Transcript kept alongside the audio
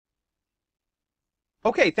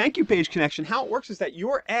Okay, thank you page connection. How it works is that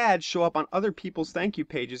your ads show up on other people's thank you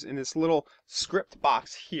pages in this little script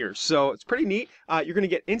box here. So it's pretty neat. You're going to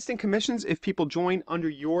get instant commissions if people join under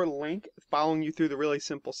your link, following you through the really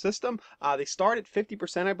simple system. They start at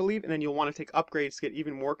 50%, I believe, and then you'll want to take upgrades to get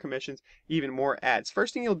even more commissions, even more ads.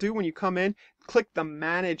 First thing you'll do when you come in, click the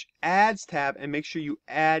Manage Ads tab and make sure you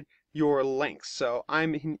add your links. So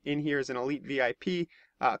I'm in here as an Elite VIP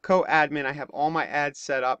co-admin. I have all my ads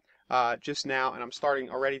set up just now, and I'm starting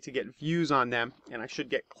already to get views on them, and I should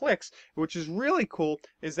get clicks, which is really cool.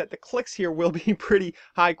 Is that the clicks here will be pretty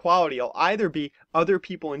high quality. It'll either be other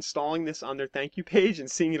people installing this on their thank you page and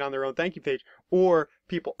seeing it on their own thank you page, or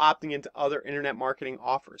people opting into other internet marketing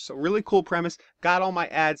offers. So really cool premise. Got all my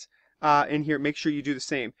ads in here. Make sure you do the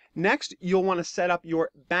same. Next, you'll want to set up your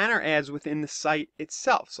banner ads within the site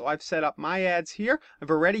itself. So I've set up my ads here. I've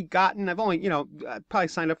only, probably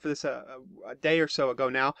signed up for this a day or so ago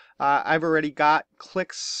now. I've already got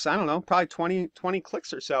clicks, I don't know, probably 20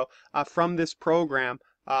 clicks or so from this program,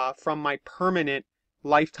 from my permanent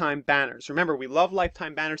lifetime banners. Remember, we love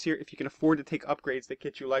lifetime banners here. If you can afford to take upgrades that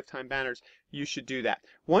get you lifetime banners, you should do that.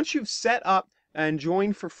 Once you've set up and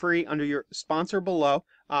join for free under your sponsor below,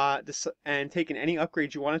 and taken any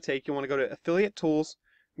upgrades you want to take, you want to go to Affiliate Tools,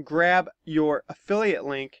 grab your affiliate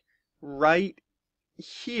link right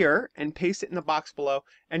here and paste it in the box below.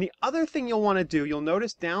 And the other thing you'll want to do, you'll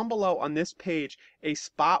notice down below on this page a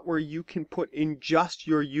spot where you can put in just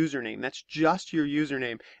your username. That's just your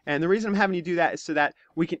username. And the reason I'm having you do that is so that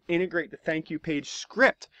we can integrate the thank you page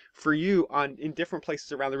script for you in different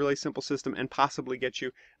places around the really simple system, and possibly get you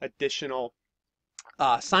additional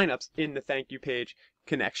signups in the thank you page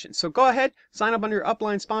connection. So go ahead, sign up under your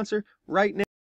upline sponsor right now.